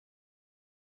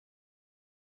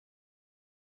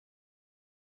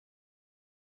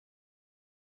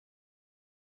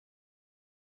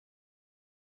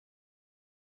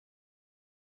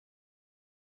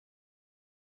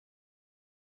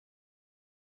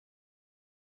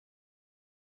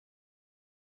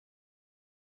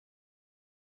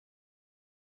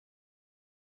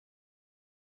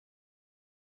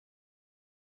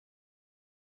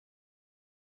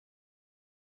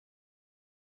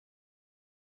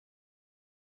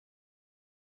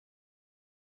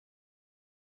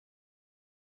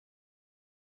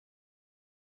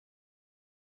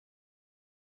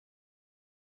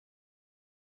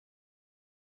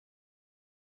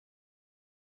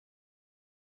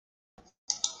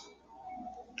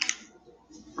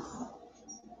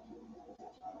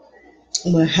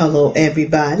Well, hello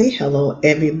everybody. Hello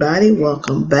everybody.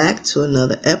 Welcome back to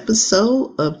another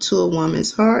episode of To a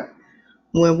Woman's Heart,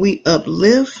 where we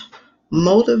uplift,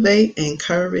 motivate,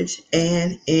 encourage,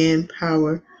 and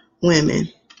empower women.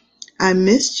 I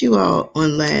missed you all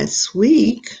on last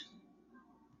week,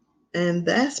 and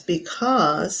that's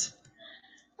because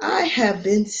I have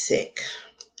been sick.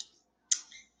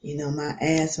 My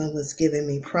asthma was giving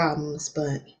me problems,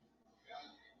 but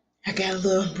I got a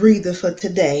little breather for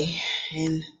today,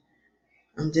 and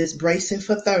I'm just bracing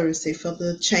for Thursday for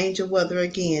the change of weather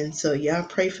again. So y'all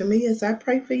pray for me as I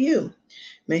pray for you.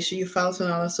 Make sure you follow us on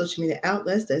all our social media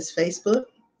outlets. That's Facebook,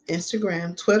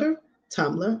 Instagram, Twitter,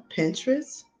 Tumblr,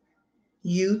 Pinterest,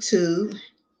 YouTube,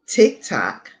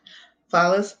 TikTok.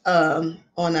 Follow us on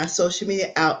our social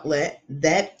media outlet.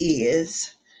 That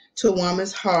is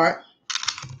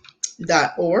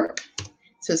towomansheart.org.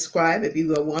 Subscribe if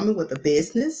you're a woman with a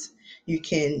business. You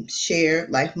can share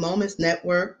life moments,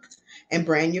 network, and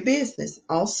brand your business.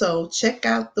 Also, check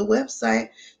out the website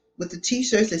with the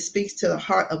t-shirts that speaks to the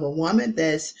heart of a woman.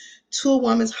 That's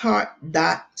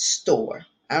toawomansheart.store.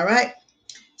 All right.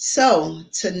 So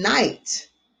tonight,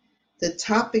 the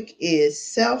topic is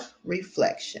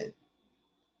self-reflection.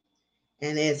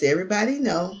 And as everybody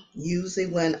know, usually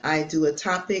when I do a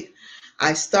topic,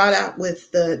 I start out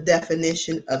with the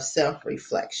definition of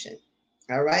self-reflection.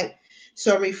 All right.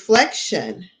 So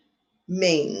reflection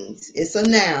means it's a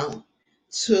noun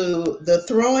to the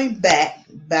throwing back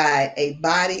by a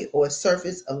body or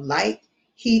surface of light,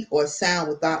 heat, or sound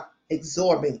without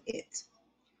absorbing it.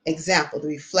 Example, the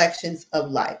reflections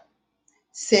of light,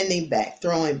 sending back,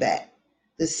 throwing back.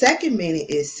 The second meaning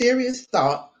is serious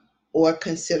thought or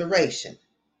consideration.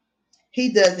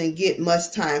 He doesn't get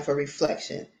much time for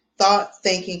reflection, thought,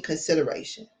 thinking,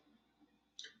 consideration.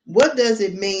 What does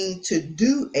it mean to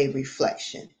do a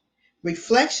reflection?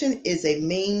 Reflection is a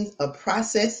means of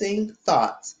processing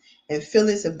thoughts and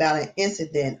feelings about an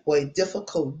incident or a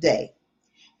difficult day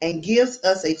and gives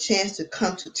us a chance to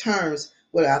come to terms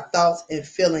with our thoughts and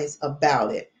feelings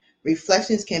about it.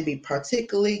 Reflections can be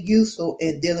particularly useful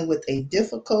in dealing with a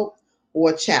difficult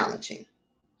or challenging.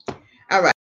 All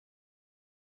right.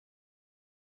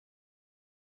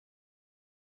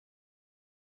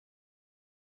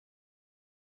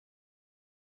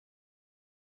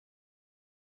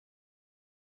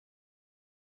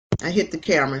 I hit the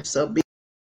camera, so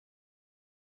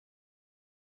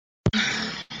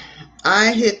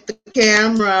I hit the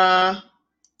camera.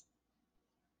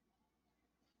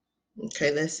 Okay,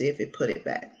 let's see if it put it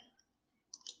back.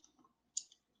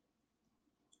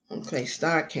 Okay,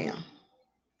 start cam.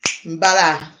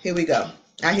 Voila, here we go.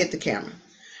 I hit the camera.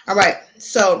 All right,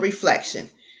 so reflection.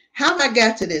 How I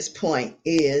got to this point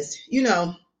is,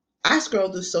 I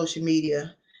scroll through social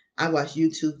media, I watch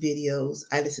YouTube videos,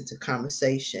 I listen to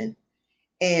conversation,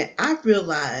 and I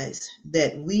realize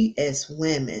that we as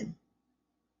women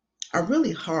are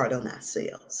really hard on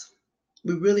ourselves.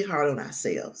 We're really hard on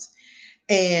ourselves.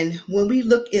 And when we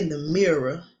look in the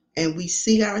mirror and we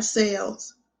see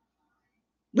ourselves,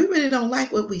 we really don't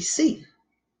like what we see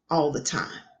all the time.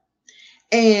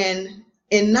 And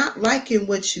in not liking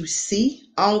what you see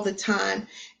all the time,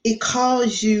 it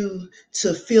calls you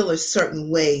to feel a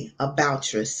certain way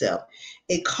about yourself.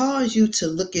 It calls you to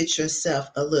look at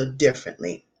yourself a little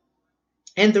differently.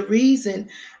 And the reason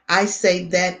I say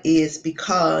that is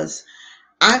because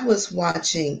I was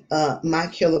watching My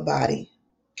Killer Body,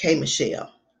 K.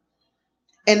 Michelle.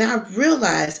 And I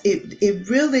realized it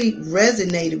really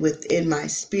resonated within my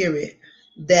spirit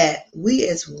that we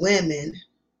as women,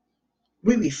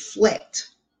 we reflect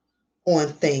on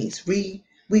things. We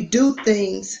do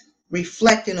things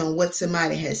reflecting on what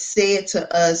somebody has said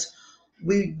to us.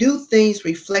 We do things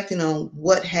reflecting on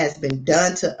what has been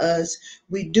done to us.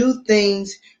 We do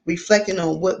things reflecting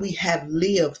on what we have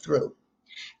lived through.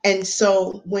 And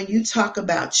so when you talk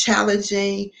about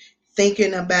challenging,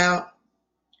 thinking about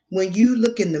when you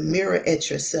look in the mirror at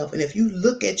yourself, and if you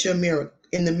look at your mirror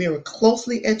in the mirror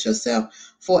closely at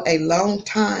yourself for a long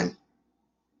time,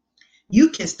 you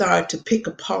can start to pick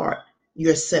apart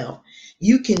yourself.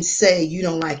 You can say you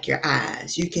don't like your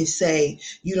eyes. You can say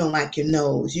you don't like your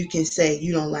nose. You can say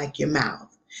you don't like your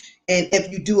mouth. And if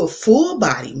you do a full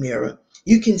body mirror,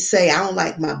 you can say, I don't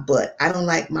like my butt. I don't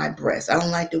like my breasts. I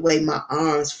don't like the way my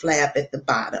arms flap at the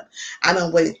bottom. I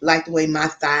don't like the way my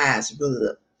thighs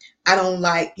rub. I don't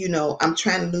like, I'm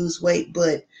trying to lose weight,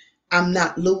 but I'm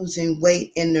not losing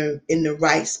weight in the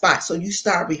right spot. So you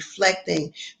start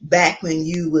reflecting back when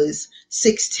you was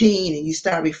 16, and you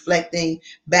start reflecting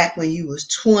back when you was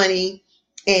 20,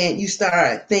 And you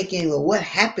start thinking, well, what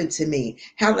happened to me?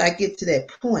 How did I get to that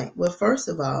point? Well, first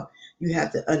of all, you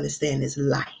have to understand it's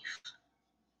life,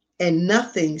 and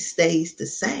nothing stays the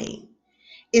same.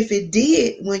 If it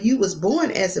did when you was born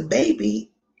as a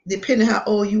baby, depending how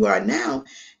old you are now,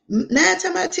 9 times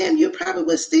out of 10, you probably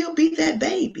would still be that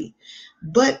baby.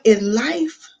 But in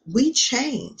life, we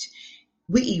change,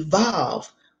 we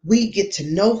evolve, we get to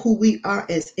know who we are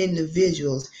as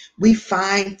individuals. We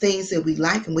find things that we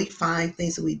like and we find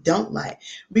things that we don't like.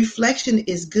 Reflection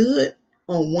is good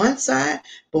on one side,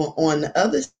 but on the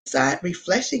other side,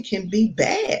 reflection can be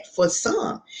bad for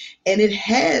some. And it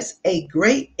has a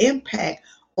great impact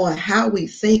on how we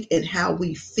think and how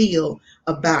we feel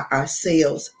about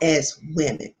ourselves as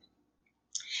women.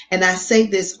 And I say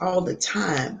this all the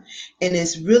time, and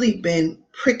it's really been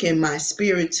pricking my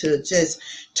spirit to just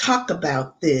talk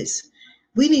about this.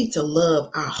 We need to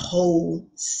love our whole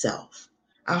self,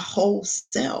 our whole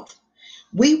self.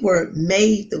 We were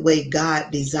made the way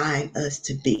God designed us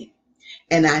to be.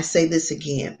 And I say this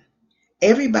again.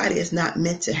 Everybody is not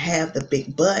meant to have the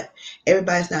big butt.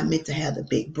 Everybody's not meant to have the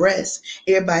big breasts.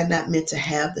 Everybody's not meant to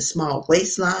have the small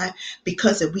waistline.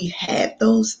 Because if we had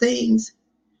those things,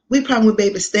 we probably would be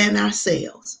able to stand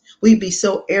ourselves. We'd be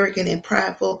so arrogant and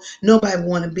prideful, nobody would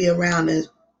want to be around us,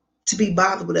 to be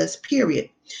bothered with us, period.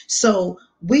 So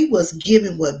we was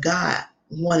given what God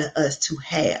wanted us to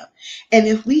have. And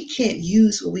if we can't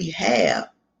use what we have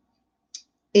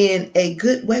in a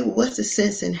good way, well, what's the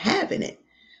sense in having it?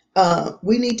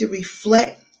 We need to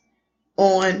reflect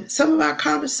on some of our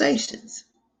conversations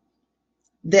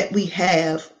that we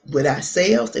have with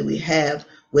ourselves, that we have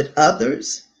with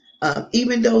others,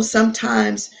 even though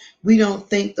sometimes we don't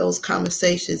think those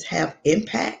conversations have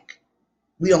impact.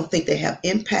 We don't think they have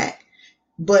impact.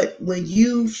 But when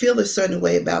you feel a certain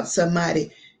way about somebody,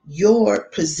 your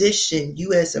position,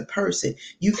 you as a person,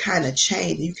 you kind of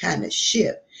change, you kind of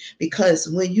shift. Because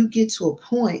when you get to a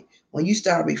point when you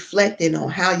start reflecting on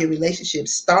how your relationship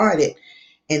started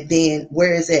and then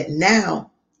where is it now,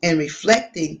 and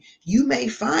reflecting, you may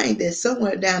find that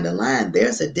somewhere down the line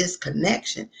there's a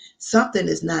disconnection. Something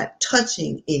is not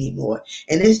touching anymore.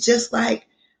 And it's just like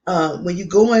when you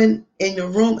go in your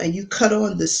room and you cut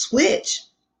on the switch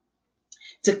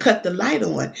to cut the light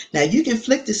on. Now you can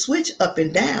flick the switch up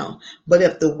and down, but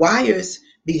if the wires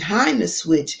behind the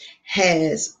switch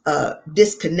has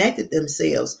disconnected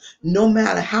themselves, no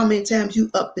matter how many times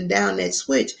you up and down that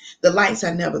switch, the lights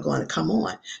are never going to come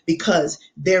on because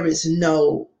there is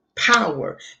no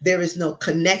power. There is no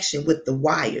connection with the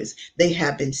wires. They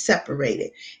have been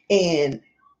separated. And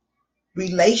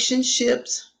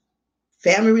relationships,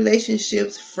 family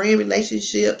relationships, friend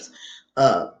relationships,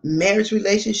 marriage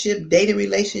relationship, dating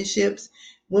relationships,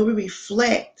 when we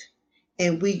reflect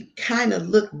and we kind of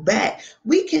look back,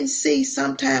 we can see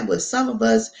sometimes where some of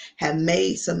us have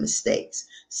made some mistakes.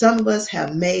 Some of us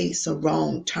have made some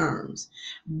wrong turns.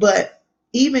 But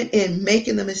even in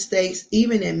making the mistakes,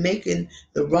 even in making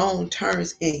the wrong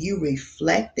turns and you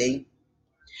reflecting,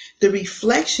 the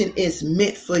reflection is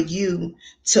meant for you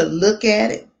to look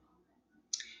at it,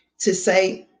 to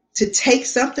say, to take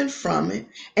something from it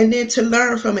and then to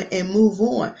learn from it and move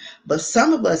on. But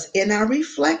some of us in our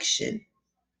reflection,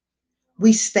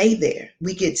 we stay there.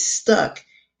 We get stuck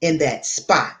in that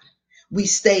spot. We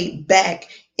stay back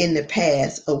in the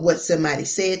past of what somebody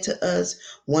said to us,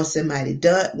 what somebody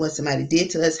did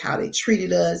to us, how they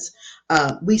treated us.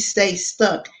 We stay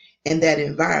stuck in that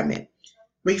environment.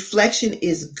 Reflection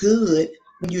is good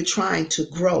when you're trying to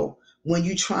grow, when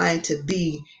you're trying to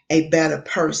be a better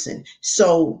person.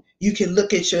 So you can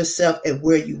look at yourself at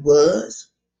where you was.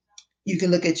 You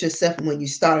can look at yourself when you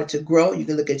started to grow. You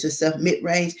can look at yourself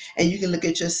mid-range, and you can look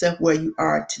at yourself where you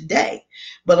are today.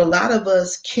 But a lot of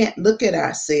us can't look at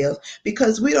ourselves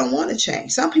because we don't want to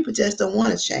change. Some people just don't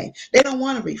want to change. They don't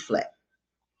want to reflect.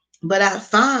 But I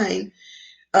find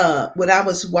when I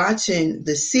was watching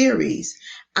the series,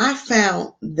 I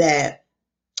found that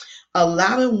a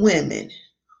lot of women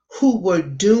who were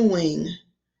doing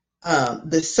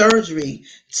the surgery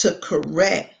to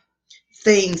correct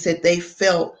things that they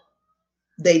felt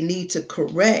they need to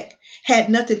correct had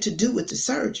nothing to do with the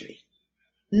surgery.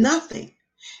 Nothing.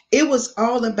 It was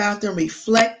all about them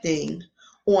reflecting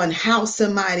on how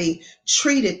somebody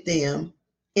treated them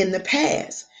in the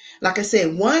past. Like I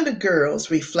said, one of the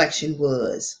girls' reflection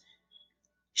was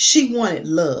she wanted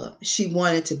love. She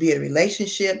wanted to be in a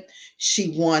relationship.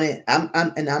 She wanted,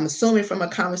 I'm assuming from a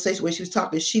conversation where she was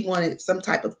talking, she wanted some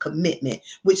type of commitment,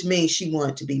 which means she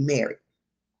wanted to be married.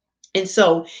 And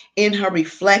so in her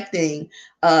reflecting,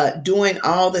 doing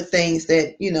all the things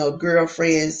that,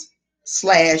 girlfriends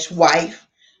slash wife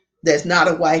that's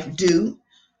not a wife do,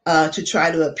 to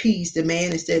try to appease the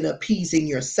man instead of appeasing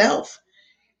yourself.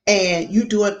 And you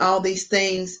doing all these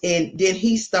things, and then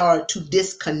he started to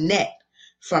disconnect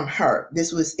from her.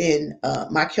 This was in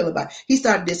My Killer Body. He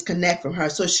started to disconnect from her.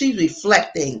 So she's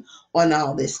reflecting on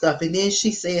all this stuff. And then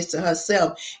she says to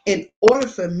herself, in order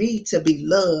for me to be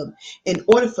loved, in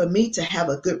order for me to have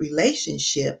a good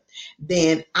relationship,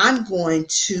 then I'm going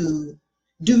to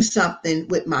do something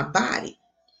with my body.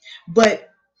 But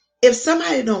if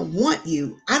somebody don't want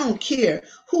you, I don't care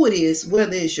who it is,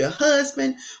 whether it's your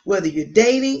husband, whether you're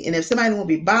dating, and if somebody won't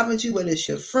be bothering you, whether it's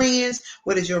your friends,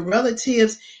 whether it's your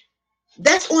relatives,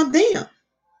 that's on them.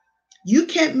 You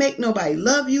can't make nobody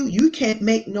love you. You can't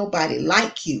make nobody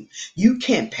like you. You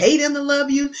can't pay them to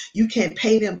love you. You can't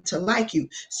pay them to like you.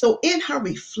 So in her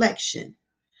reflection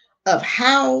of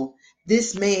how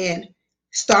this man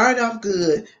started off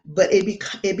good, but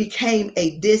it became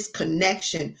a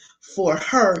disconnection for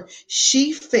her.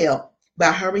 She felt,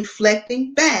 by her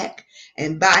reflecting back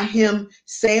and by him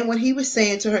saying what he was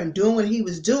saying to her and doing what he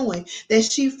was doing, that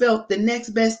she felt the next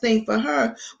best thing for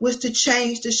her was to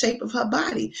change the shape of her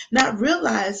body, not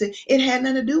realizing it had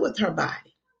nothing to do with her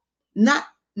body. Not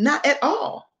at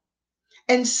all.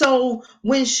 And so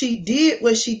when she did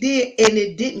what she did and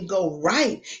it didn't go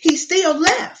right, he still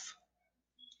left.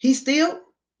 He still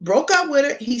broke up with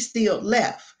her. He still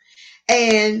left.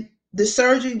 And the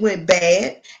surgery went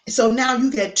bad. So now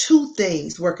you got two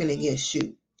things working against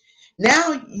you.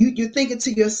 Now you're thinking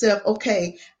to yourself,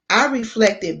 okay, I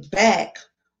reflected back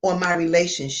on my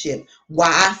relationship, why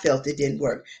I felt it didn't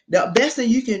work. The best thing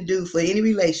you can do for any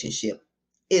relationship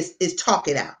is talk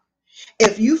it out.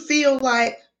 If you feel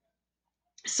like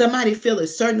somebody feel a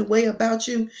certain way about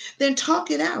you, then talk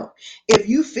it out. If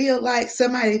you feel like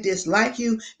somebody dislike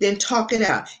you, then talk it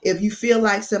out. If you feel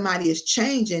like somebody is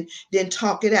changing, then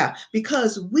talk it out.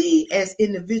 Because we as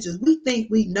individuals, we think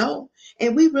we know,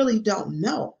 and we really don't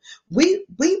know. We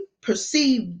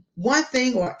perceive one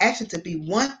thing or action to be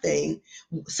one thing,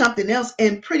 something else,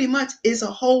 and pretty much is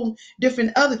a whole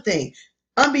different other thing,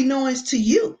 unbeknownst to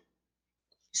you.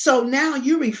 So now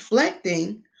you're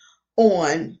reflecting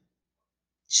on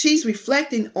she's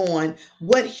reflecting on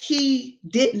what he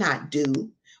did not do,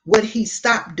 what he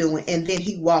stopped doing, and then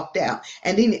he walked out.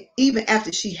 And then even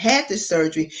after she had the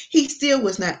surgery, he still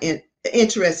was not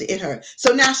interested in her.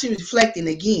 So now she's reflecting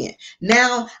again.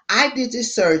 Now I did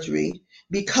this surgery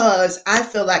because I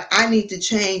feel like I need to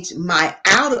change my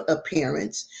outer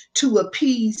appearance to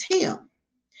appease him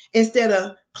instead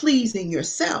of pleasing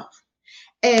yourself.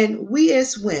 And we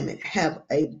as women have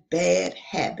a bad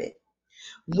habit.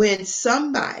 When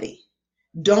somebody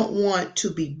don't want to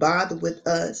be bothered with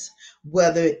us,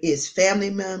 whether it's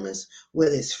family members,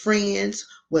 whether it's friends,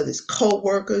 whether it's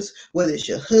co-workers, whether it's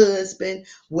your husband,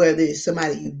 whether it's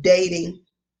somebody you're dating.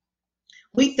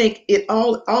 We think it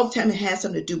all the time it has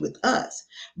something to do with us.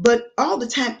 But all the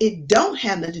time it don't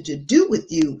have nothing to do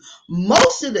with you.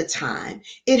 Most of the time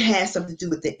it has something to do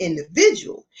with the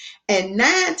individual. And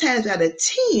 9 times out of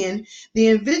 10, the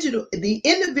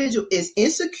individual is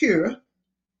insecure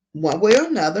one way or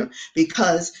another,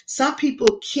 because some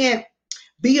people can't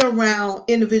be around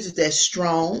individuals that's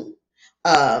strong,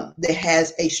 that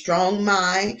has a strong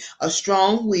mind, a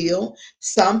strong will.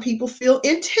 Some people feel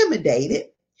intimidated,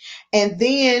 and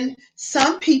then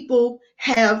some people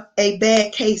have a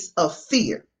bad case of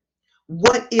fear.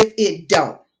 What if it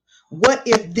don't? What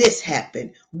if this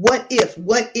happened? What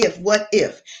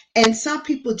if? And some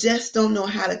people just don't know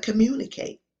how to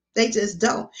communicate. They just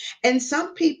don't. And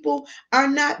some people are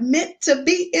not meant to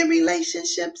be in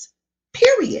relationships,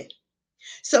 period.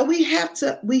 So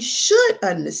we should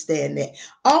understand that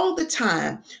all the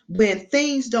time when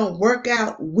things don't work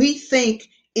out, we think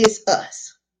it's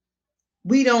us.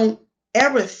 We don't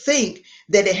ever think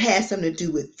that it has something to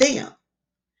do with them.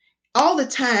 All the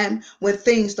time when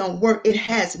things don't work, it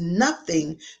has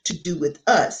nothing to do with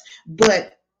us.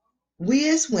 But we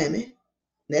as women,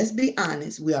 let's be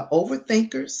honest, we are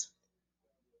overthinkers.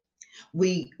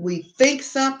 We think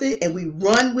something and we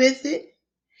run with it,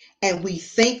 and we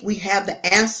think we have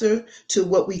the answer to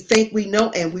what we think we know,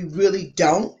 and we really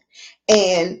don't.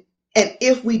 And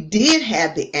if we did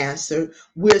have the answer,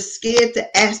 we're scared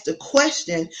to ask the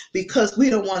question because we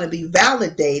don't want to be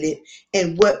validated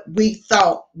in what we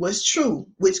thought was true,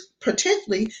 which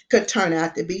potentially could turn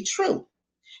out to be true.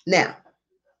 Now,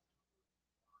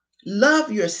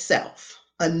 love yourself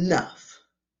enough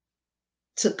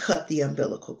to cut the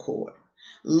umbilical cord.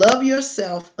 Love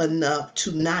yourself enough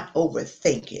to not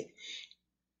overthink it.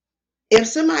 If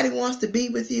somebody wants to be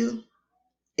with you,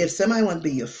 if somebody wants to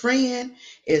be your friend,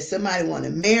 if somebody want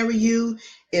to marry you,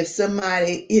 if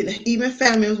somebody, even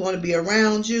family members want to be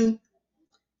around you,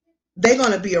 they're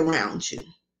going to be around you.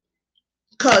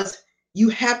 Because you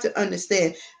have to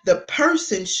understand, the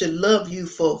person should love you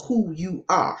for who you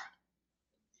are,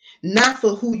 not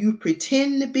for who you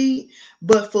pretend to be,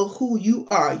 but for who you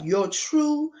are, your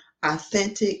true,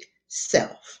 authentic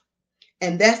self.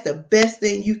 And that's the best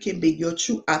thing you can be, your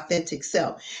true, authentic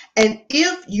self. And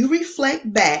if you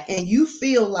reflect back and you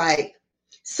feel like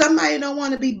somebody don't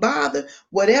want to be bothered,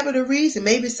 whatever the reason,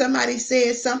 maybe somebody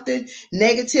said something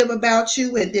negative about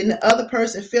you, and then the other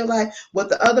person feel like what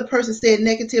the other person said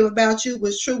negative about you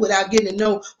was true without getting to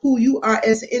know who you are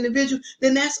as an individual,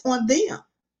 then that's on them.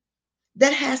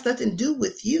 That has nothing to do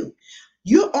with you.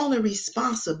 You're only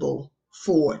responsible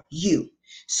for you.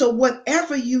 So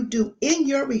whatever you do in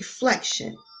your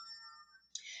reflection,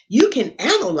 you can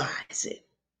analyze it,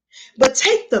 but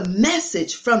take the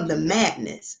message from the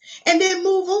madness and then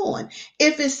move on.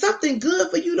 If it's something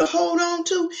good for you to hold on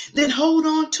to, then hold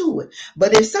on to it.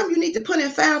 But if something you need to put in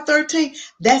file 13,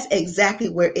 that's exactly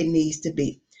where it needs to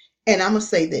be. And I'm going to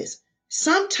say this.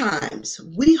 Sometimes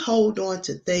we hold on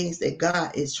to things that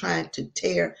God is trying to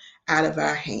tear out of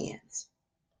our hands,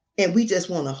 and we just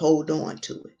want to hold on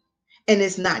to it. And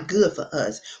it's not good for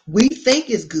us. We think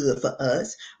it's good for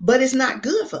us, but it's not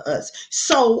good for us.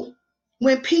 So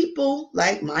when people,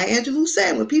 like Maya Angelou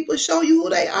said, when people show you who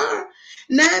they are,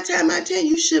 9 times out of 10,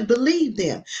 you should believe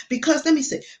them. Because let me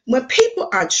say, when people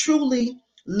are truly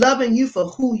loving you for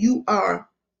who you are,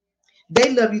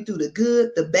 they love you through the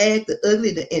good, the bad, the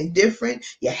ugly, the indifferent,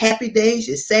 your happy days,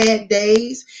 your sad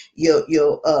days, your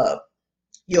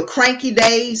cranky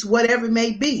days, whatever it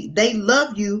may be. They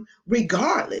love you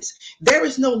regardless. There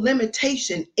is no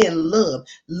limitation in love.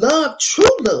 Love,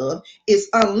 true love, is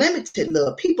unlimited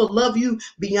love. People love you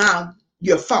beyond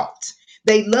your faults.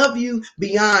 They love you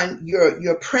beyond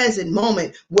your present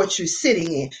moment, what you're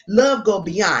sitting in. Love go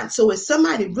beyond. So if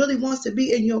somebody really wants to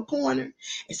be in your corner,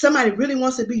 if somebody really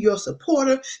wants to be your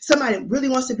supporter, somebody really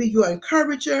wants to be your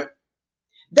encourager,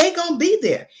 they gonna be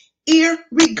there,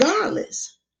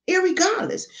 irregardless.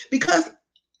 Irregardless, because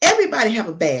everybody have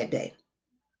a bad day.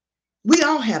 We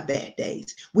all have bad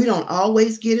days. We don't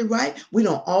always get it right. We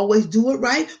don't always do it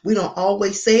right. We don't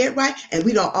always say it right, and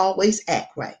we don't always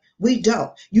act right. We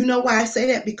don't. You know why I say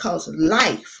that? Because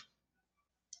life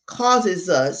causes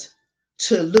us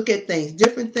to look at things,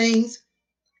 different things,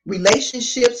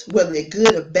 relationships, whether they're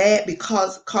good or bad,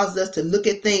 because causes us to look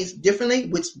at things differently,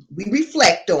 which we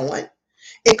reflect on.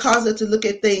 It causes us to look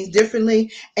at things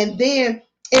differently. And then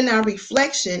in our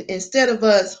reflection, instead of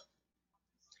us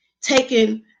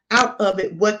taking out of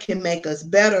it what can make us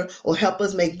better or help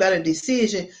us make better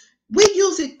decisions, we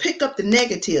usually pick up the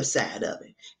negative side of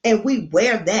it. And we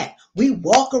wear that. We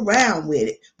walk around with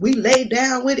it. We lay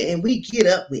down with it and we get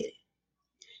up with it.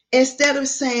 Instead of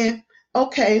saying,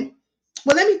 okay,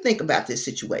 well, let me think about this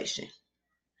situation.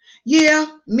 Yeah,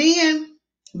 me and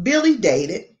Billy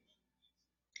dated.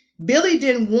 Billy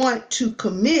didn't want to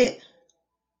commit,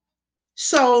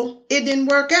 so it didn't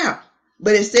work out.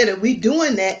 But instead of we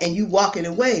doing that and you walking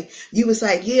away, you was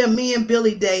like, yeah, me and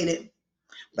Billy dated.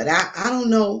 But I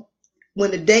don't know.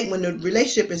 When the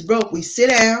relationship is broke, we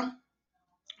sit down,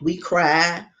 we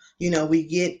cry, we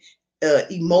get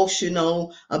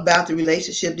emotional about the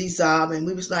relationship dissolving.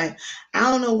 We was like, I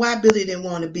don't know why Billy didn't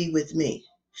want to be with me.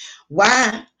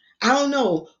 Why? I don't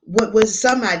know. What was it,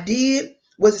 something I did?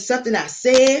 Was it something I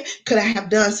said? Could I have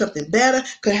done something better?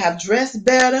 Could I have dressed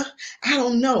better? I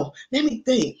don't know. Let me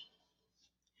think.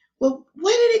 Well,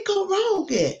 where did it go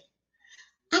wrong at?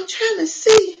 I'm trying to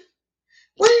see.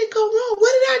 Where did it go wrong?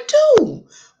 What did I do?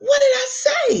 What did I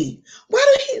say? Why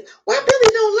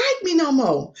Billy don't like me no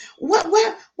more?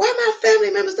 Why my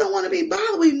family members don't want to be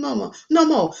bothered with me no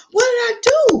more? What did I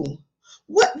do?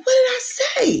 What did I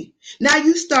say? Now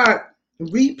you start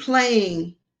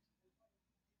replaying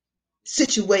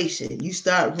situation. You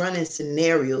start running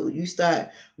scenarios. You start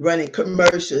running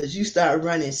commercials. You start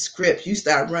running scripts. You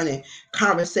start running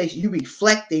conversation. You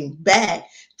reflecting back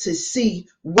to see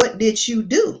what did you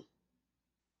do.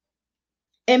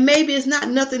 And maybe it's not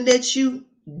nothing that you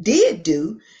did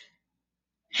do.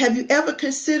 Have you ever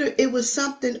considered it was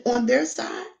something on their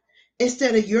side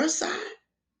instead of your side?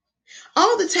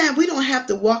 All the time, we don't have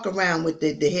to walk around with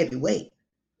the heavy weight.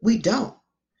 We don't.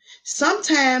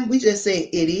 Sometimes we just say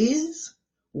it is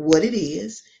what it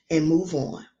is and move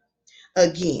on.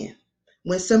 Again,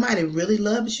 when somebody really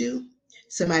loves you,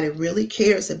 somebody really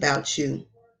cares about you,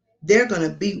 they're going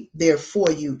to be there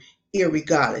for you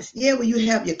irregardless. Yeah, when you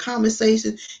have your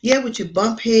conversations, yeah, when you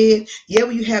bump heads, yeah,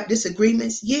 when you have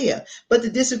disagreements, yeah, but the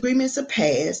disagreements are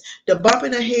past. The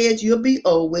bumping of heads, you'll be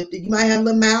old with it. You might have a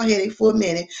little mild headache for a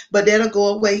minute, but that'll go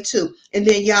away too. And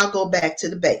then y'all go back to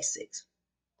the basics.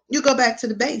 You go back to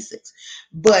the basics.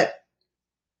 But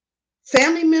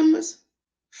family members,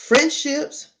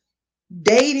 friendships,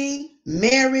 dating,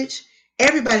 marriage,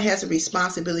 everybody has a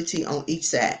responsibility on each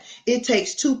side. It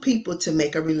takes two people to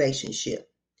make a relationship.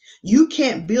 You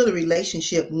can't build a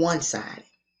relationship one-sided.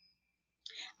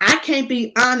 I can't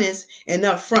be honest and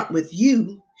upfront with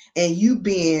you and you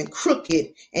being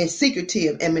crooked and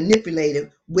secretive and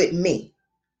manipulative with me.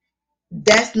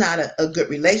 That's not a good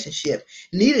relationship.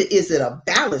 Neither is it a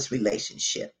balanced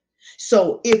relationship.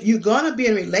 So if you're going to be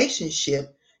in a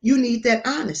relationship, you need that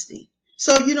honesty.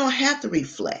 So you don't have to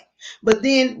reflect. But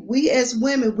then we as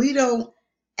women, we don't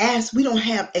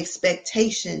have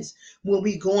expectations when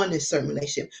we go into a certain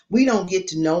relationship. We don't get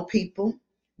to know people.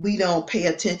 We don't pay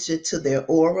attention to their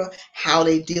aura, how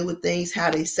they deal with things, how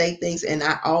they say things. And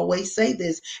I always say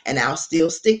this, and I'll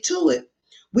still stick to it.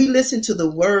 We listen to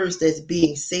the words that's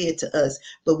being said to us,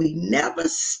 but we never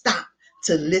stop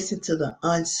to listen to the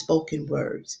unspoken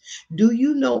words. Do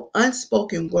you know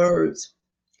unspoken words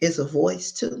is a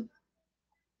voice too?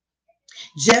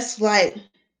 Just like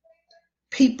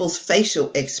people's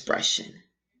facial expression.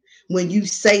 When you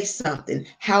say something,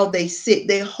 how they sit,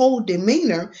 their whole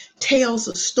demeanor tells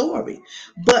a story.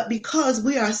 But because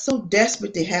we are so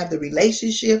desperate to have the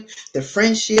relationship, the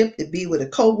friendship, to be with a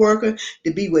coworker,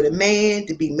 to be with a man,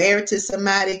 to be married to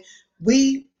somebody,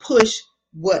 we push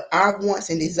what our wants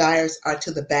and desires are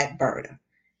to the back burner.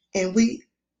 And we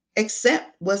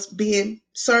accept what's being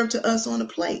served to us on a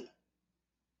plate,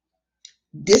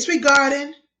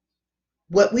 disregarding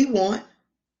what we want,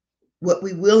 what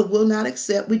we will not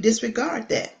accept. We disregard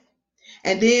that.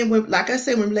 And then, like I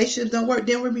said, when relationships don't work,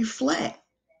 then we reflect.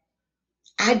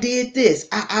 I did this.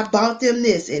 I bought them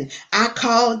this, and I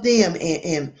called them,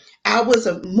 and I was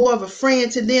more of a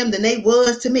friend to them than they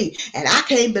was to me. And I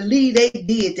can't believe they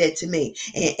did that to me.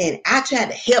 And I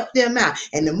tried to help them out.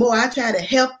 And the more I tried to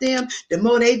help them, the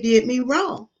more they did me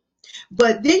wrong.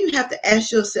 But then you have to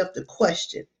ask yourself the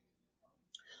question,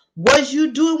 was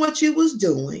you doing what you was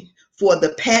doing for the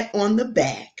pat on the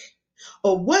back?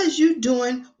 Or was you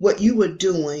doing what you were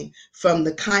doing from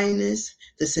the kindness,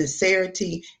 the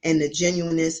sincerity, and the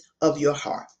genuineness of your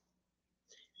heart?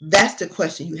 That's the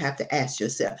question you have to ask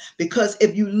yourself. Because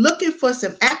if you're looking for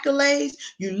some accolades,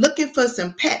 you're looking for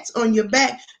some pats on your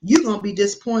back, you're going to be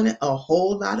disappointed a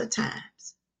whole lot of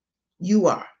times. You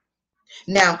are.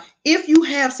 Now, if you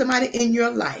have somebody in your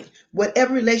life,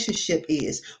 whatever relationship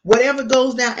is, whatever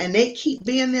goes down, and they keep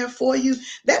being there for you,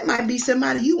 that might be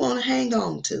somebody you want to hang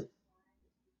on to.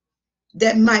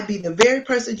 That might be the very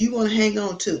person you want to hang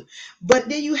on to. But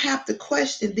then you have to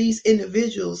question these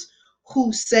individuals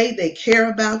who say they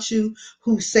care about you,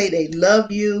 who say they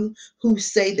love you, who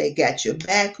say they got your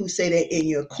back, who say they're in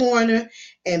your corner.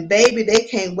 And baby, they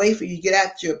can't wait for you to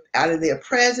get out of their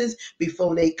presence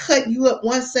before they cut you up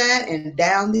one side and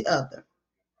down the other.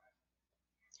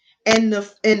 And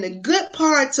the good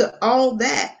part to all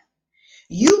that,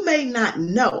 you may not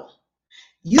know.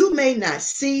 You may not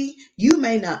see, you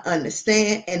may not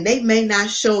understand, and they may not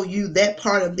show you that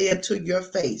part of them to your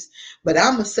face. But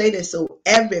I'm going to say this so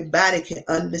everybody can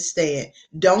understand.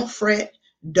 Don't fret,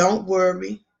 don't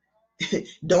worry,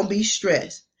 don't be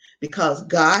stressed, because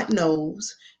God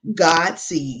knows, God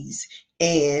sees,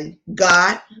 and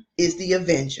God is the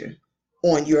avenger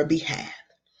on your behalf.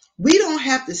 We don't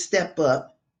have to step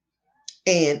up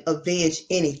and avenge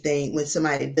anything when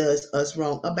somebody does us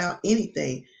wrong about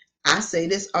anything. I say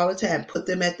this all the time, put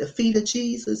them at the feet of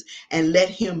Jesus and let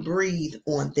him breathe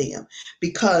on them,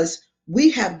 because we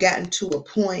have gotten to a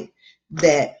point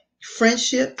that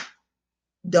friendship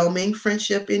don't mean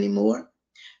friendship anymore.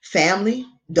 Family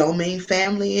don't mean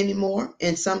family anymore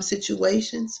in some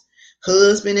situations.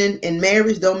 Husband and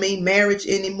marriage don't mean marriage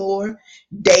anymore.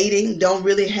 Dating don't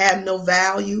really have no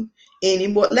value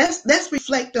anymore. Let's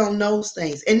reflect on those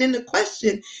things. And then the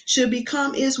question should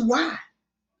become is why?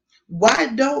 Why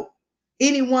don't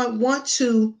anyone want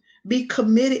to be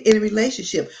committed in a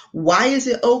relationship? Why is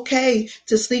it okay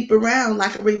to sleep around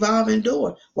like a revolving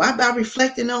door? Why by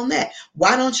reflecting on that?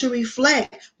 Why don't you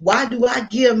reflect? Why do I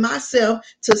give myself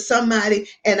to somebody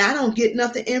and I don't get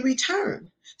nothing in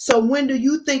return? So when do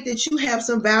you think that you have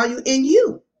some value in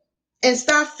you? And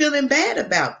start feeling bad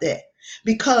about that.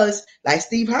 Because like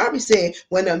Steve Harvey said,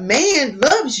 when a man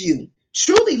loves you,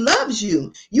 truly loves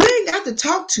you, you ain't got to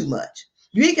talk too much.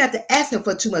 You ain't got to ask him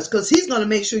for too much, because he's going to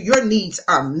make sure your needs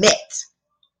are met.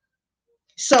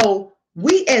 So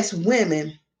we as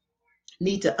women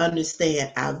need to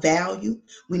understand our value.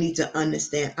 We need to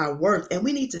understand our worth, and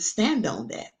we need to stand on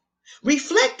that.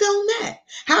 Reflect on that.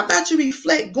 How about you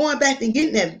reflect going back and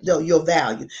getting your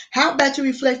value? How about you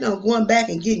reflect on going back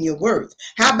and getting your worth?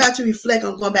 How about you reflect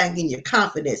on going back and getting your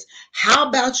confidence? How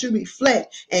about you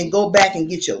reflect and go back and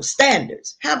get your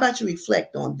standards? How about you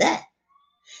reflect on that?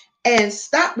 And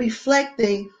stop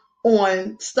reflecting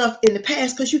on stuff in the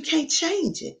past, because you can't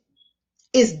change it.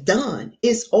 It's done.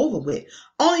 It's over with.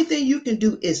 Only thing you can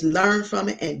do is learn from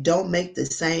it and don't make the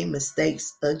same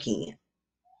mistakes again.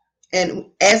 And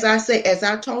as I say, as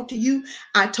I talk to you,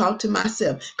 I talk to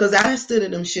myself, because I stood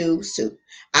in them shoes too.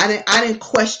 I didn't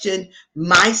question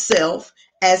myself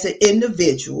as an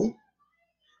individual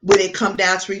when it come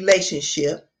down to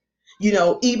relationship. You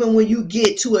know, even when you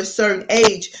get to a certain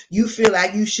age, you feel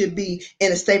like you should be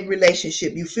in a stable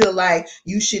relationship. You feel like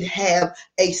you should have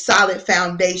a solid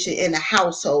foundation in a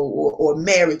household or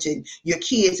marriage and your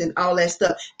kids and all that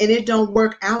stuff. And it don't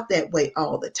work out that way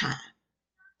all the time.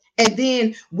 And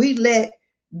then we let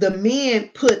the men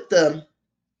put the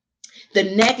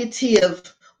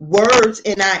negative words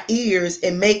in our ears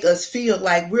and make us feel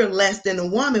like we're less than a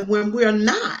woman when we're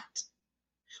not.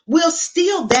 We're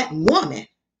still that woman.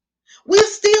 We're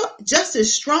still just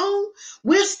as strong.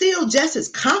 We're still just as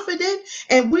confident,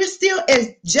 and we're still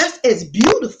just as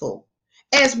beautiful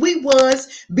as we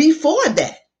was before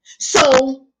that.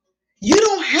 So you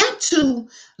don't have to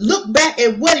look back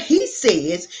at what he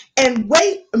says and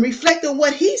wait and reflect on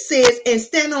what he says and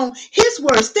stand on his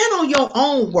words. Stand on your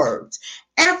own words.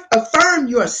 Affirm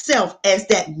yourself as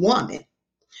that woman.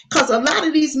 Because a lot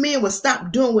of these men will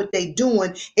stop doing what they're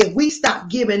doing if we stop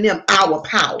giving them our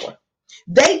power.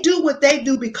 They do what they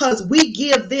do because we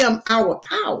give them our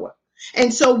power.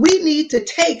 And so we need to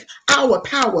take our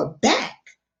power back.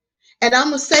 And I'm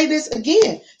going to say this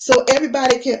again so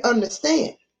everybody can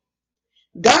understand.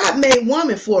 God made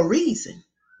woman for a reason.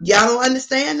 Y'all don't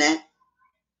understand that?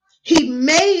 He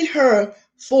made her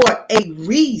for a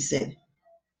reason.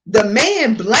 The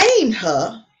man blamed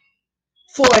her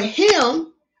for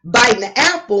him biting the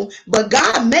apple, but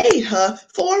God made her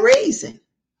for a reason.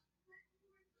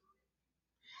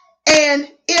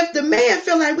 And if the man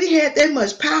felt like we had that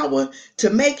much power to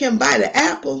make him bite the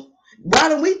apple, why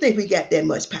don't we think we got that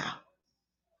much power?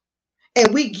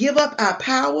 And we give up our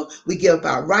power, we give up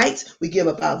our rights, we give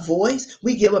up our voice,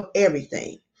 we give up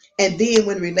everything. And then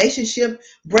when the relationship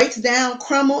breaks down,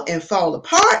 crumble, and fall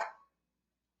apart,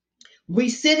 we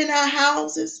sit in our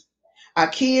houses. Our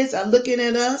kids are looking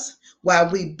at us while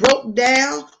we broke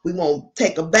down. We won't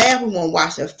take a bath. We won't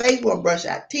wash our face. We won't brush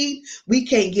our teeth. We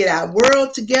can't get our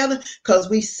world together because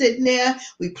we sitting there.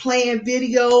 We playing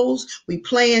videos. We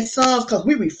playing songs because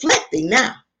we're reflecting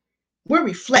now. We're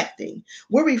reflecting.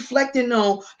 We're reflecting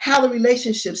on how the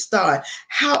relationship started.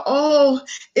 How, oh,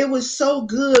 it was so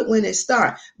good when it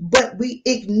started. But we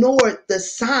ignored the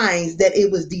signs that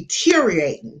it was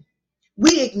deteriorating.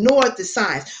 We ignored the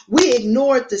signs. We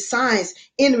ignored the signs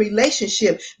in a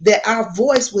relationship that our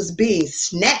voice was being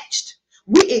snatched.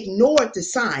 We ignored the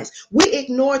signs. We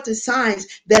ignored the signs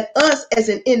that us as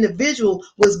an individual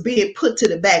was being put to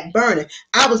the back burner.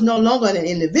 I was no longer an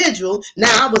individual.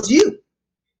 Now I was you.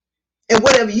 And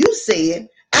whatever you said,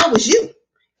 I was you.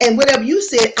 And whatever you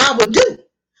said, I would do.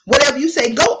 Whatever you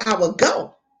say, go, I will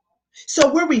go.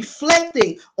 So we're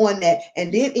reflecting on that.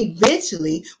 And then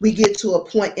eventually we get to a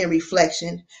point in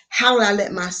reflection. How did I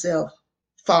let myself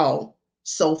fall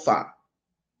so far?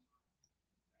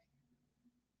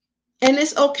 And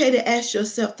it's okay to ask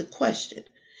yourself the question.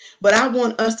 But I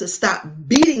want us to stop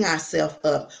beating ourselves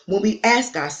up when we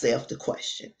ask ourselves the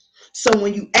question. So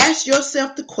when you ask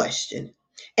yourself the question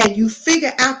and you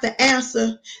figure out the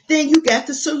answer, then you got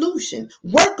the solution.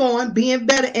 Work on being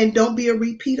better and don't be a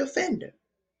repeat offender.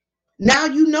 Now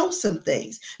you know some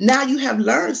things. Now you have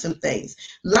learned some things.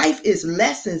 Life is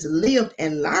lessons lived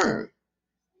and learned.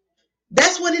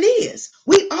 That's what it is.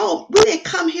 We didn't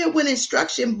come here with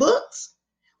instruction books.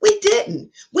 We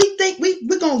didn't. We think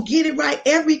we're going to get it right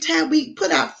every time we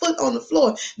put our foot on the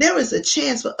floor. There is a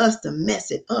chance for us to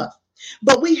mess it up.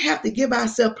 But we have to give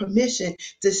ourselves permission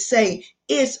to say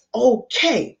it's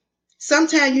okay.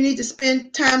 Sometimes you need to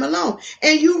spend time alone.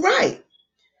 And you're right.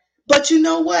 But you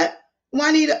know what,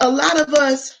 Juanita, a lot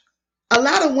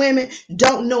of women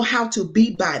don't know how to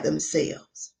be by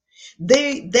themselves.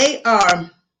 They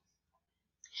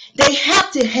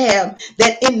have to have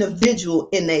that individual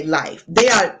in their life. They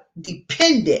are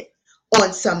dependent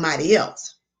on somebody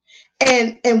else.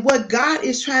 And what God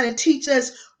is trying to teach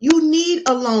us, you need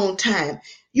a long time.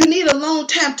 You need a long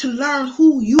time to learn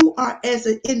who you are as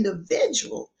an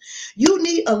individual. You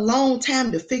need a long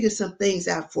time to figure some things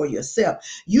out for yourself.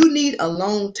 You need a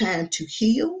long time to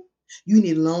heal. You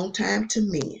need a long time to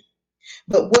mend.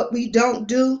 But what we don't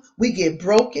do, we get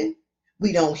broken.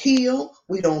 We don't heal.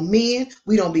 We don't mend.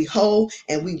 We don't be whole.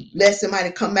 And we let somebody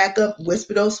come back up,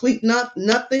 whisper those sweet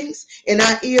nothings in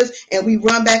our ears, and we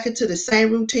run back into the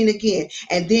same routine again.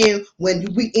 And then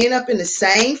when we end up in the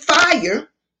same fire,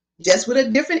 just with a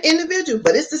different individual,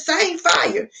 but it's the same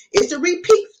fire. It's a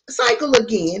repeat cycle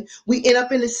again. We end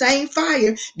up in the same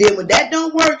fire. Then when that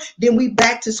don't work, then we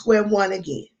back to square one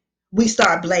again. We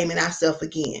start blaming ourselves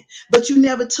again. But you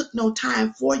never took no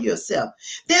time for yourself.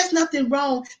 There's nothing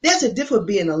wrong. There's a difference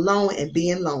being alone and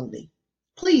being lonely.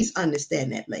 Please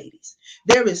understand that, ladies.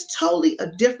 There is totally a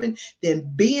difference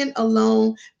than being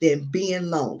alone than being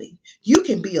lonely. You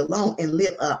can be alone and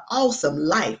live an awesome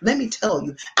life. Let me tell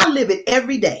you, I live it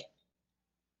every day.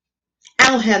 I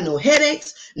don't have no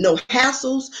headaches, no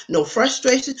hassles, no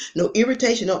frustration, no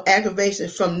irritation, no aggravation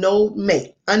from no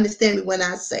mate. Understand me when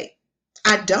I say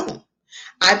I don't.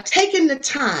 I've taken the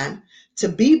time to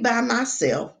be by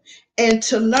myself and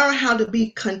to learn how to be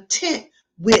content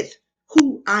with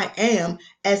who I am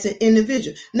as an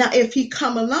individual. Now, if he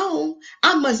come along,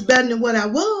 I'm much better than what I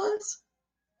was.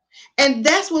 And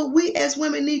that's what we as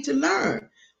women need to learn.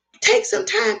 Take some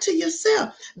time to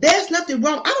yourself. There's nothing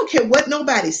wrong. I don't care what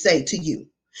nobody say to you.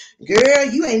 Girl,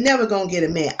 you ain't never gonna get a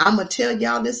man. I'm gonna tell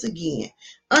y'all this again.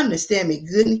 Understand me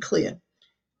good and clear.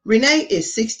 Renee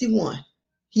is 61.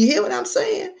 You hear what I'm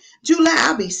saying? July,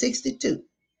 I'll be 62.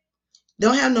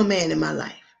 Don't have no man in my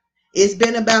life. It's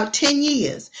been about 10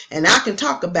 years, and I can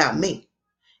talk about me.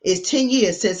 It's 10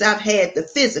 years since I've had the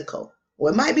physical.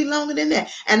 Well, it might be longer than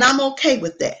that, and I'm okay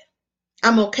with that.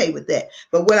 I'm okay with that.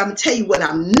 But what I'm going to tell you what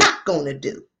I'm not going to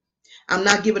do. I'm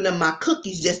not giving them my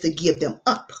cookies just to give them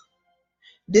up.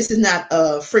 This is not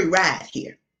a free ride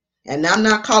here. And I'm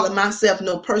not calling myself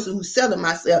no person who's selling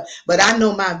myself, but I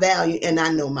know my value and I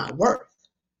know my worth.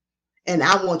 And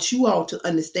I want you all to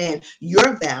understand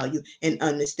your value and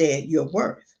understand your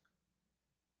worth.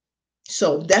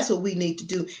 So that's what we need to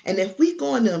do. And if we're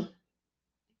going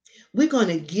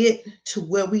to get to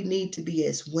where we need to be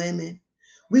as women,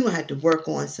 we're going to have to work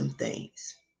on some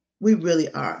things. We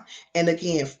really are. And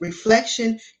again,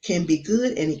 reflection can be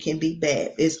good and it can be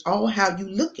bad. It's all how you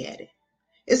look at it.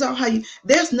 It's all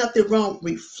there's nothing wrong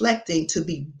reflecting to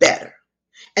be better.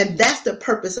 And that's the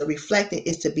purpose of reflecting,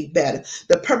 is to be better.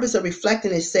 The purpose of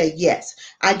reflecting is say, yes,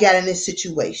 I got in this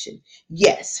situation.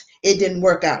 Yes, it didn't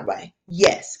work out right.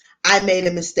 Yes, I made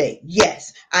a mistake.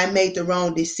 Yes, I made the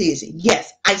wrong decision.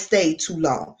 Yes, I stayed too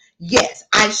long. Yes,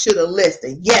 I should have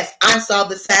listened. Yes, I saw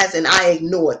the signs and I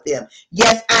ignored them.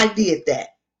 Yes, I did that.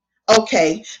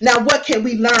 Okay, now what can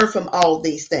we learn from all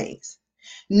these things?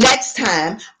 Next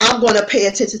time, I'm going to pay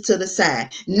attention to the sign.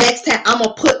 Next time, I'm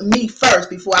going to put me first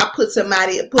before I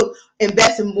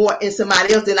investing more in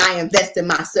somebody else than I invest in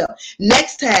myself.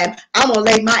 Next time, I'm going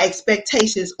to lay my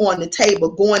expectations on the table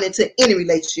going into any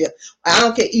relationship. I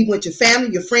don't care, even with your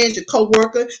family, your friends, your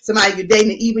co-worker, somebody you're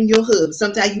dating, even your husband.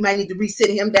 Sometimes you might need to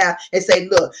resit him down and say,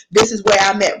 look, this is where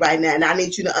I'm at right now, and I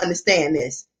need you to understand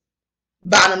this.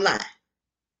 Bottom line.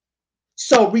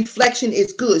 So reflection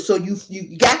is good. So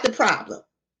you got the problem.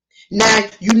 Now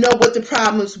you know what the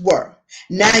problems were.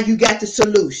 Now you got the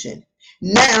solution.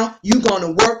 Now you're going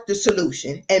to work the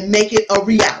solution and make it a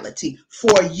reality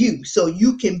for you so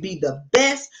you can be the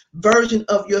best version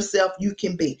of yourself you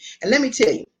can be. And let me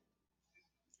tell you,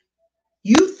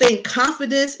 you think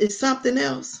confidence is something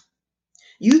else.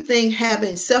 You think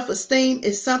having self-esteem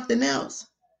is something else.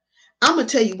 I'm going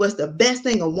to tell you what's the best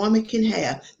thing a woman can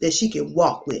have that she can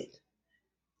walk with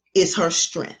is her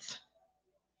strength.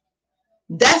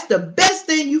 That's the best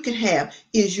thing you can have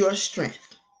is your strength.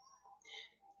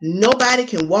 Nobody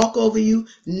can walk over you.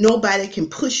 Nobody can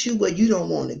push you where you don't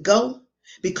want to go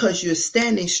because you're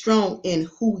standing strong in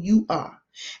who you are.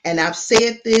 And I've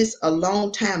said this a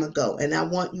long time ago, and I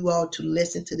want you all to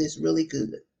listen to this really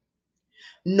good.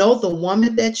 Know the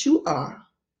woman that you are,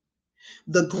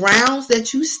 the grounds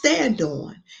that you stand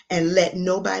on, and let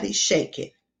nobody shake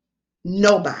it.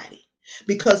 Nobody.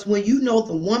 Because when you know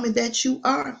the woman that you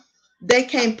are, they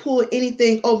can't pull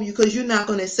anything over you because you're not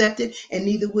going to accept it, and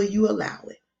neither will you allow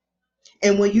it.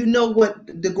 And when you know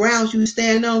what the grounds you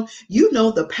stand on, you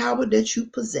know the power that you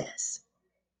possess.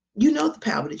 You know the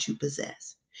power that you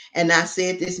possess. And I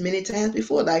said this many times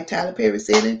before, like Tyler Perry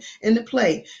said in the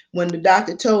play. When the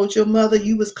doctor told your mother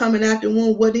you was coming out the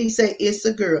womb, what did he say? It's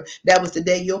a girl. That was the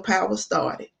day your power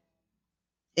started.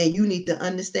 And you need to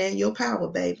understand your power,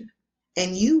 baby,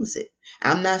 and use it.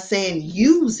 I'm not saying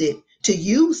use it to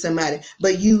use somebody,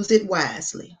 but use it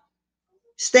wisely.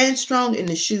 Stand strong in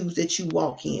the shoes that you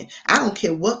walk in. I don't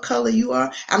care what color you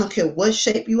are. I don't care what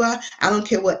shape you are. I don't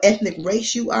care what ethnic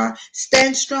race you are.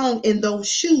 Stand strong in those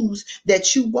shoes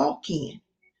that you walk in.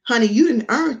 Honey, you didn't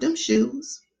earn them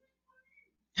shoes.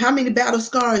 How many battle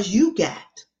scars you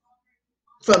got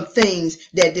from things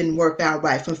that didn't work out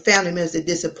right, from family members that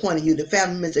disappointed you, the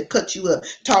family members that cut you up,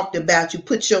 talked about you,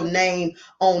 put your name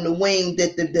on the wing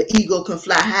that the eagle can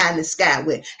fly high in the sky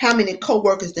with? How many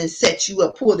co-workers then set you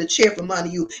up, pull the chair from under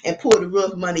you and pull the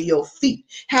rug from under your feet?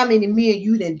 How many men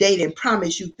you done dated and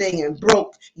promised you things and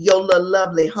broke your little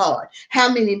lovely heart?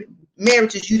 How many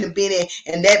marriages you done been in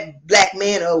and that black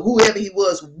man or whoever he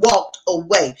was walked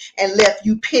away and left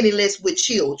you penniless with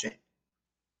children?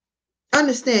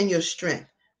 Understand your strength.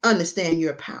 Understand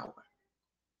your power.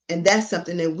 And that's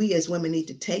something that we as women need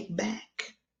to take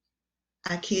back.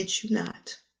 I kid you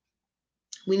not.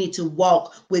 We need to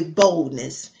walk with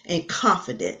boldness and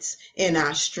confidence in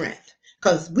our strength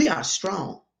because we are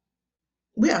strong.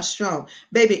 We are strong.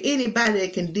 Baby, anybody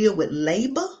that can deal with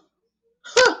labor,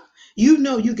 you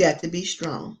know you got to be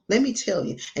strong. Let me tell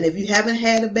you. And if you haven't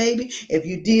had a baby, if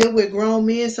you deal with grown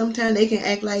men, sometimes they can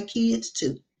act like kids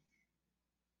too.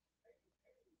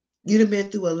 You've been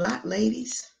through a lot,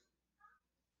 ladies.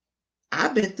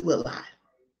 I've been through a lot,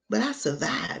 but I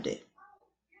survived it.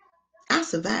 I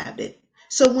survived it.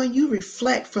 So when you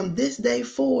reflect from this day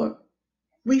forward,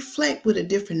 reflect with a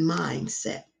different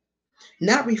mindset.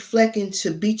 Not reflecting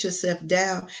to beat yourself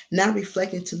down, not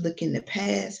reflecting to look in the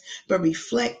past, but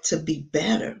reflect to be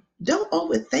better. Don't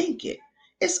overthink it.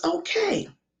 It's okay.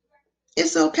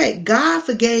 It's okay. God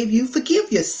forgave you.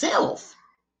 Forgive yourself.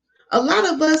 A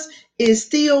lot of us is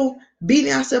still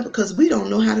beating ourselves because we don't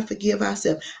know how to forgive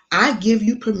ourselves. I give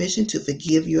you permission to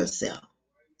forgive yourself.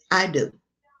 I do.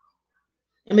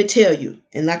 Let me tell you,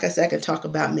 and like I said, I can talk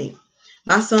about me.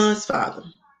 My son's father,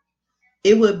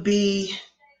 it would be,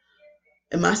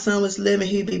 if my son was living,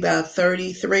 he'd be about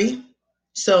 33.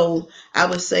 So I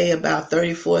would say about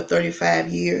 34, 35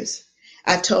 years.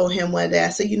 I told him one day, I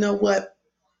said, you know what?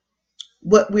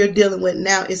 What we're dealing with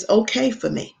now is okay for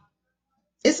me.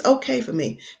 It's okay for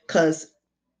me because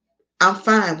I'm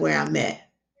fine where I'm at.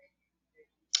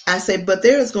 I say, but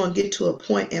there is going to get to a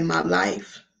point in my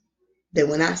life that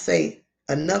when I say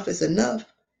enough is enough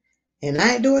and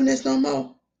I ain't doing this no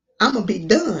more, I'm going to be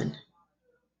done.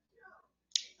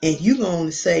 And you're going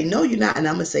to say, no, you're not. And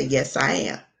I'm going to say, yes, I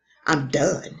am. I'm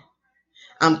done.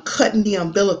 I'm cutting the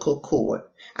umbilical cord.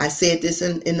 I said this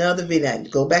in the other video.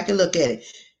 Go back and look at it.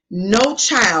 No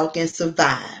child can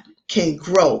survive, can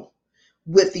grow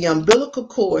with the umbilical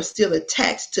cord still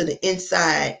attached to the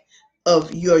inside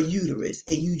of your uterus,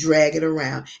 and you drag it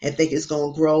around and think it's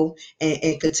going to grow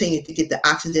and continue to get the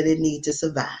oxygen it needs to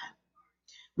survive.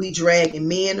 We dragging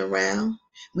men around.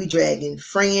 We dragging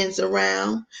friends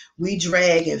around. We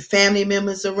dragging family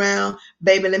members around.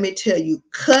 Baby, let me tell you,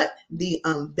 cut the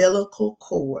umbilical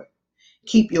cord.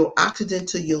 Keep your oxygen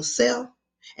to yourself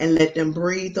and let them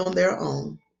breathe on their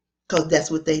own because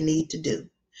that's what they need to do.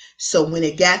 So when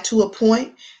it got to a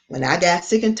point, when I got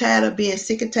sick and tired of being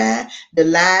sick and tired, the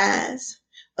lies,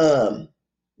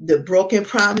 the broken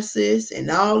promises and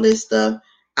all this stuff,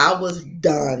 I was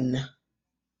done.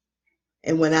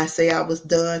 And when I say I was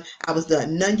done, I was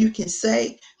done. Nothing you can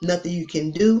say, nothing you can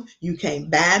do. You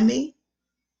can't buy me.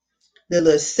 The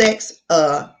little sex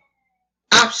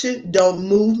option don't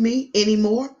move me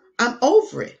anymore. I'm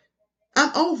over it.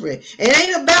 I'm over it. It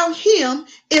ain't about him.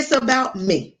 It's about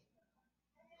me.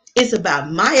 It's about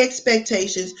my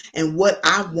expectations and what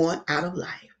I want out of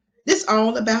life. It's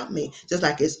all about me, just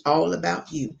like it's all about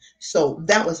you. So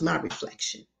that was my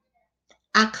reflection.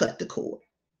 I cut the cord.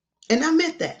 And I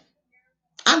meant that.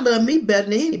 I love me better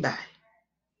than anybody.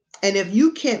 And if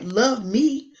you can't love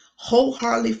me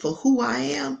wholeheartedly for who I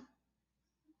am,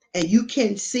 and you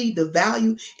can't see the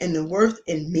value and the worth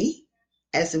in me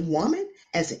as a woman,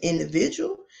 as an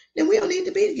individual, then we don't need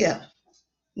to be together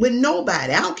with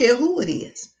nobody. I don't care who it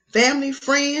is. Family,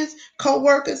 friends,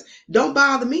 co-workers, don't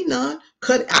bother me none.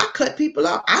 I cut people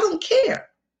off. I don't care.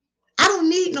 I don't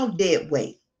need no dead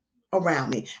weight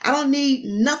around me. I don't need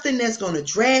nothing that's going to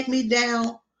drag me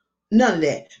down. None of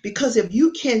that. Because if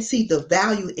you can't see the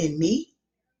value in me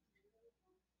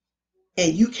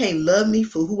and you can't love me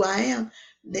for who I am,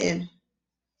 then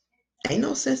ain't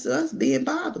no sense of us being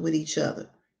bothered with each other.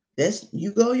 That's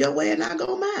you go your way and I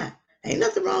go mine. Ain't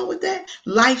nothing wrong with that.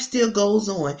 Life still goes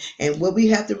on. And what we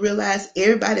have to realize,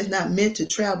 everybody's not meant to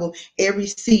travel every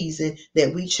season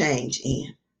that we change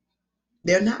in.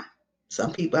 They're not.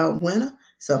 Some people are winter,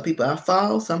 some people are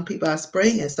fall, some people are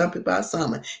spring, and some people are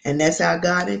summer. And that's how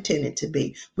God intended to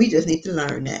be. We just need to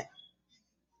learn that.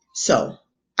 So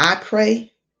I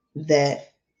pray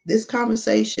that this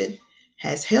conversation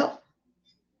has helped.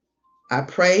 I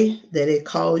pray that it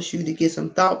calls you to get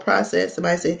some thought process.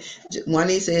 Somebody said,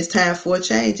 Juanita said it's time for a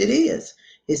change. It is.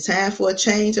 It's time for a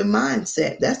change of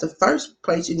mindset. That's the first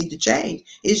place you need to change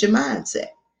is your mindset.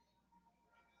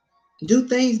 Do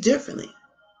things differently.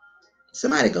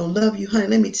 Somebody gonna love you, honey.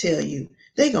 Let me tell you,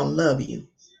 they gonna love you.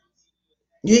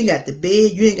 You ain't got to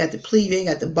beg, you ain't got to plead, you ain't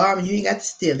got to borrow, you ain't got to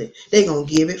steal it. They gonna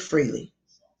give it freely.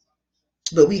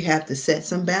 But we have to set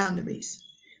some boundaries.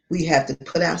 We have to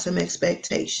put out some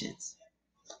expectations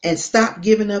and stop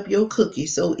giving up your cookie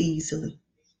so easily.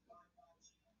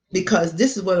 Because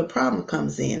this is where the problem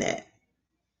comes in at.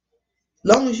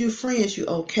 Long as you're friends, you're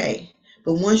okay.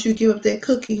 But once you give up that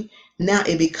cookie, now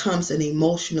it becomes an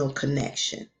emotional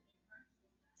connection.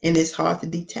 And it's hard to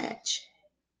detach.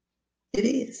 It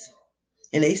is.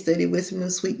 And they study whispering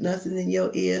sweet nothings in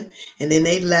your ear, and then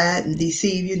they lie and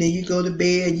deceive you, and then you go to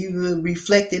bed and you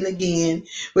reflecting again.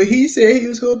 Well, he said he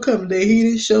was gonna come today, he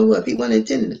didn't show up. He wasn't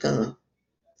intending to come.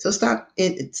 So stop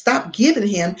giving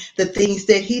him the things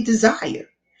that he desires.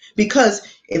 Because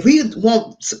if he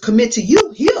won't commit to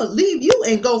you, he'll leave you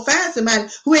and go find somebody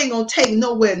who ain't gonna take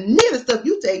nowhere near the stuff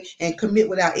you take and commit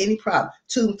without any problem.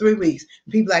 2 3 weeks.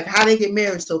 People like, how they get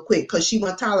married so quick? Because she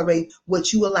won't tolerate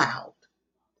what you allowed.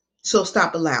 So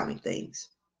stop allowing things.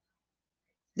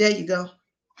 There you go.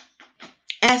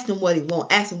 Ask him what he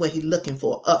wants. Ask him what he's looking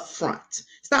for up front.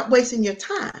 Stop wasting your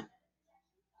time.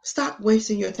 Stop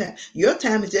wasting your time. Your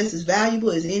time is just as valuable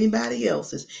as anybody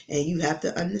else's, and you have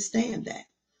to understand that.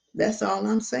 That's all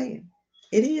I'm saying.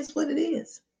 It is what it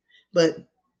is. But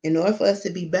in order for us to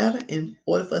be better, in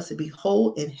order for us to be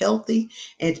whole and healthy,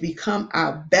 and to become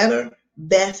our better,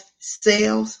 best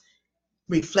selves,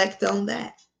 reflect on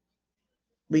that.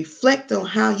 Reflect on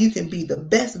how you can be the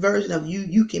best version of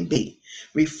you can be.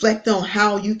 Reflect on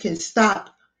how you can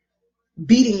stop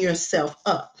beating yourself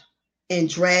up and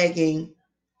dragging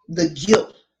the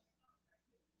guilt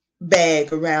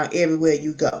bag around everywhere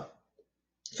you go.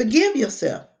 Forgive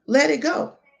yourself. Let it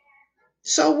go.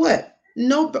 So what?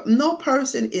 No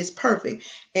person is perfect.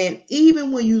 And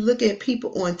even when you look at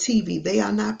people on TV, they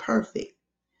are not perfect.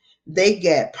 They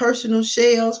got personal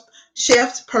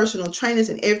chefs, personal trainers,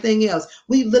 and everything else.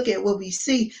 We look at what we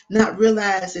see, not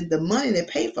realizing the money they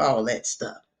pay for all that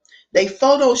stuff. They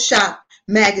Photoshop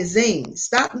magazines.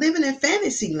 Stop living in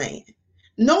fantasy land.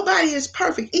 Nobody is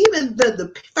perfect. Even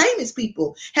the famous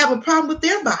people have a problem with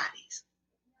their bodies.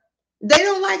 They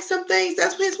don't like some things.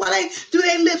 That's why they do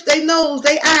their lips, their nose,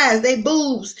 their eyes, their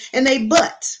boobs, and their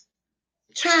butts.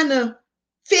 Trying to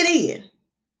fit in.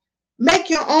 Make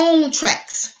your own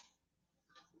tracks.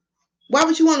 Why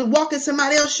would you want to walk in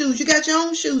somebody else's shoes? You got your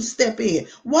own shoes to step in.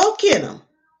 Walk in them.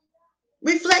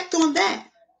 Reflect on that.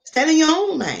 Stand in your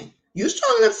own lane. You're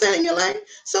strong enough to stand in your lane,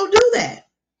 so do that.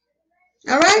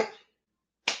 All right?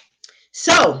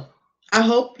 So, I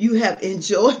hope you have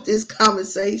enjoyed this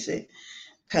conversation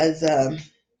because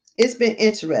it's been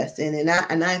interesting.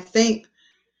 And I think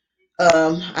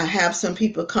I have some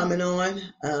people coming on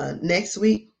next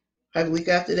week, probably the week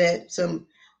after that. Some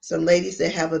ladies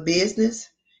that have a business.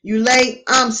 You late?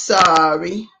 I'm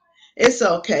sorry. It's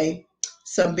okay.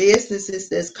 Some businesses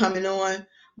that's coming on,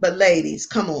 but ladies,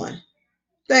 come on.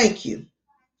 Thank you.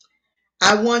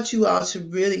 I want you all to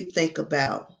really think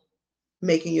about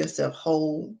making yourself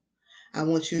whole. I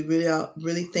want you to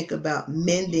really think about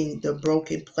mending the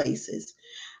broken places.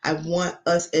 I want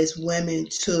us as women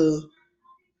to,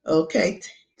 okay,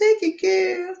 thank you,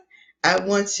 girl. I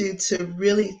want you to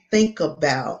really think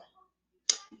about,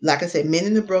 like I said,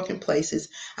 mending the broken places.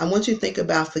 I want you to think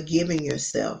about forgiving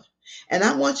yourself. And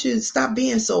I want you to stop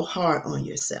being so hard on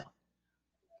yourself.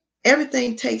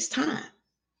 Everything takes time.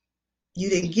 You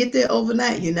didn't get there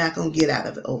overnight. You're not going to get out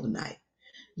of it overnight.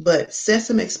 But set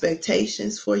some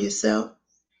expectations for yourself.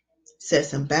 Set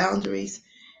some boundaries.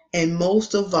 And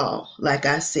most of all, like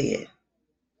I said,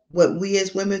 what we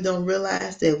as women don't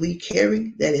realize that we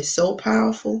carry that is so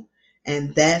powerful,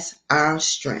 and that's our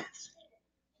strength.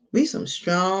 We some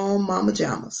strong mama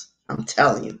jamas. I'm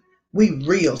telling you, we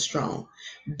real strong.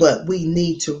 But we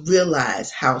need to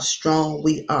realize how strong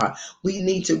we are. We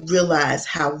need to realize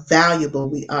how valuable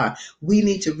we are. We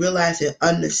need to realize and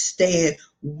understand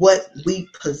what we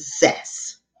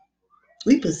possess.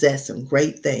 We possess some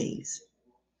great things.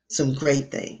 Some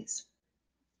great things.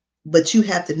 But you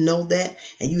have to know that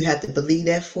and you have to believe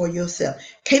that for yourself.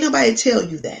 Can't nobody tell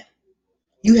you that.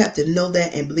 You have to know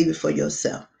that and believe it for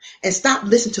yourself. And stop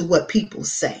listening to what people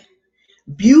say.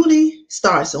 Beauty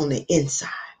starts on the inside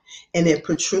and it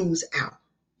protrudes out.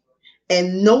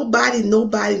 And nobody,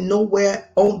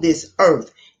 nowhere on this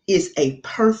earth is a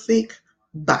perfect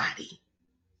body.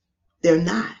 They're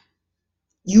not.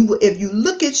 If you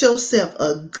look at yourself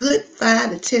a good 5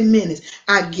 to 10 minutes,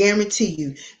 I guarantee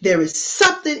you there is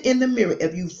something in the mirror.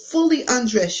 If you fully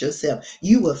undress yourself,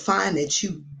 you will find that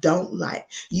you don't like.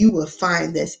 You will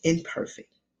find that's imperfect.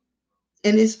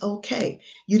 And it's okay.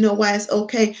 You know why it's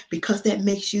okay? Because that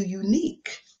makes you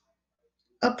unique.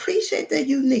 Appreciate that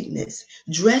uniqueness.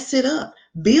 Dress it up.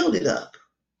 Build it up.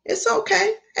 It's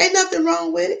okay. Ain't nothing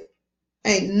wrong with it.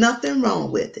 Ain't nothing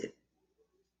wrong with it.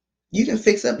 You can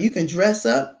fix up, you can dress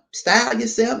up, style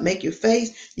yourself, make your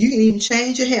face. You can even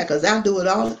change your hair because I do it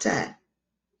all the time.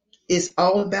 It's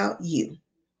all about you.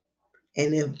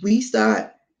 And if we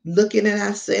start looking at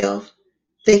ourselves,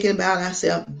 thinking about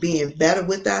ourselves, being better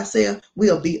with ourselves,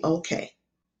 we'll be okay.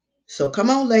 So come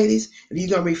on, ladies. If you're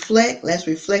going to reflect, let's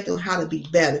reflect on how to be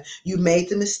better. You made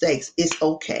the mistakes. It's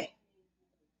okay.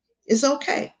 It's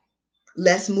okay.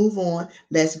 Let's move on.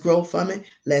 Let's grow from it.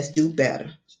 Let's do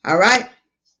better. All right.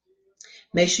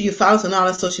 Make sure you follow us on all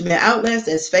our social media outlets.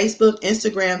 That's Facebook,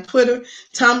 Instagram, Twitter,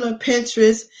 Tumblr,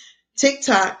 Pinterest,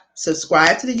 TikTok.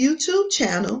 Subscribe to the YouTube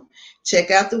channel. Check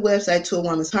out the website,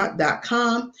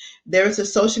 toawomansheart.com. There is a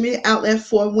social media outlet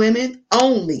for women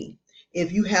only.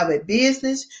 If you have a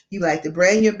business, you like to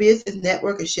brand your business,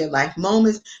 network, and share life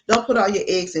moments, don't put all your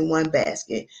eggs in one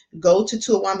basket. Go to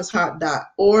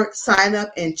toawomansheart.org, sign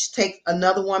up, and take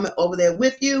another woman over there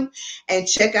with you, and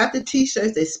check out the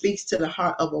t-shirts that speaks to the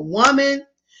heart of a woman.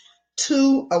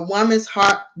 To a woman's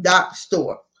heart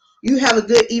store. You have a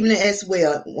good evening as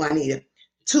well, Juanita.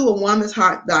 To a woman's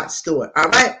heart store. All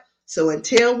right. So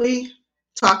until we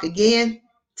talk again,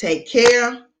 take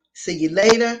care. See you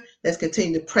later. Let's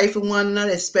continue to pray for one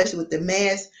another, especially with the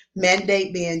mask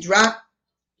mandate being dropped,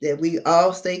 that we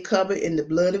all stay covered in the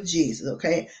blood of Jesus.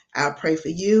 Okay. I'll pray for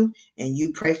you and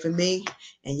you pray for me,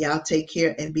 and y'all take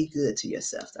care and be good to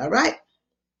yourselves. All right.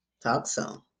 Talk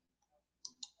soon.